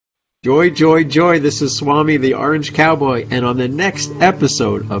Joy, joy, joy. This is Swami, the Orange Cowboy, and on the next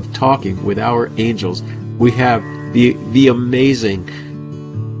episode of Talking with Our Angels, we have the amazing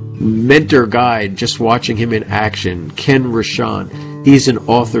mentor guide, just watching him in action, Ken Rochon. He's an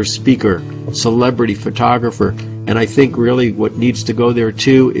author, speaker, celebrity photographer, and I think really what needs to go there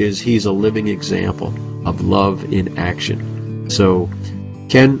too is he's a living example of love in action. So,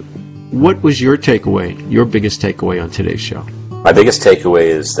 Ken, what was your takeaway, your biggest takeaway on today's show? My biggest takeaway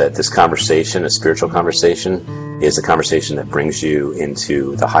is that this conversation, a spiritual conversation, is a conversation that brings you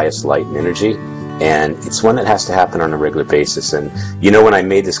into the highest light and energy, and it's one that has to happen on a regular basis. And when I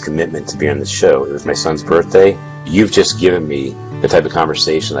made this commitment to be on this show, it was my son's birthday. You've just given me the type of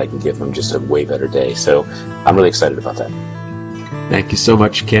conversation I can give him just a way better day. So I'm really excited about that. Thank you so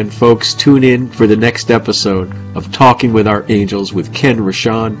much, Ken. Folks, tune in for the next episode of Talking with Our Angels with Ken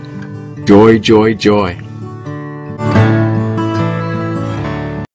Rochon. Joy, joy, joy.